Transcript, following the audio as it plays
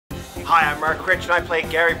Hi, I'm Mark Critch and I play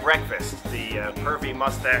Gary Breakfast, the pervy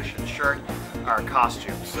mustache and shirt, our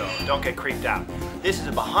costume, so don't get creeped out. This is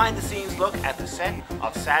a behind-the-scenes look at the set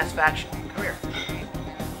of Satisfaction. Come here.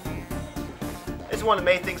 This is one of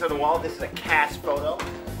the main things on the wall. This is a cast photo.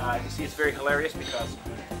 You see it's very hilarious because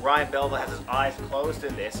Ryan Belva has his eyes closed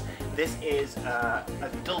in this. This is a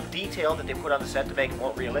little detail that they put on the set to make it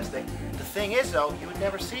more realistic. The thing is though, you would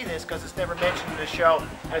never see this because it's never mentioned in the show.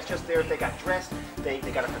 And it's just there, they got dressed, they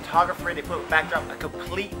got a photographer, they put a backdrop, a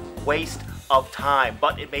complete waste of time.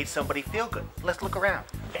 But it made somebody feel good. Let's look around.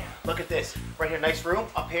 Look at this, right here, nice room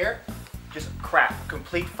up here. Just crap,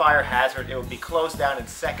 complete fire hazard. It would be closed down in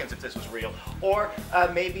seconds if this was real. Or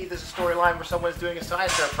maybe there's a storyline where someone's doing a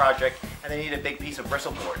science fair project and they need a big piece of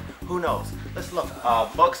bristlepboard. Who knows? Let's look.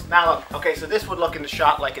 Books. Now look. Okay, so this would look in the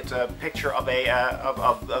shot like it's a picture of a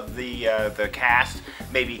of the cast,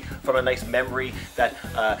 maybe from a nice memory that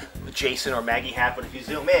Jason or Maggie had. But if you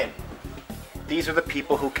zoom in, these are the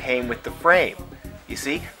people who came with the frame. You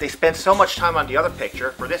see, they spent so much time on the other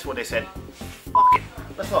picture. For this one, they said, "Fuck it,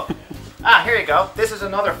 let's look." Ah, here you go. This is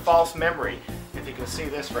another false memory. If you can see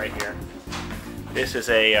this right here. This is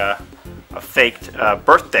a faked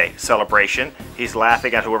birthday celebration. He's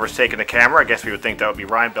laughing at whoever's taking the camera. I guess we would think that would be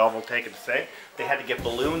Ryan Belva taking the thing. They had to get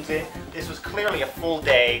balloons in. This was clearly a full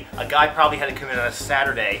day. A guy probably had to come in on a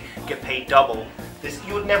Saturday, get paid double. This,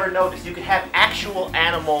 you would never notice. You could have actual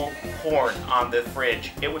animal porn on the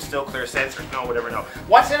fridge. It would still clear sensors. No one would ever know.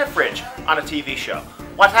 What's in a fridge on a TV show?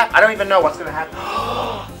 What's happening? I don't even know what's going to happen.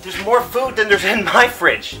 There's more food than there's in my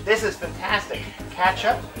fridge. This is fantastic.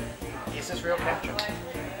 Ketchup. Is this real ketchup?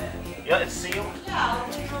 Yeah, it's sealed.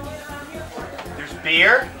 There's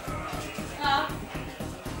beer.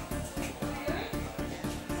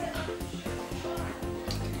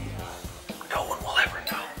 No one will ever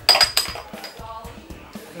know.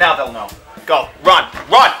 Now they'll know. Go. Run.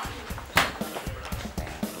 Run.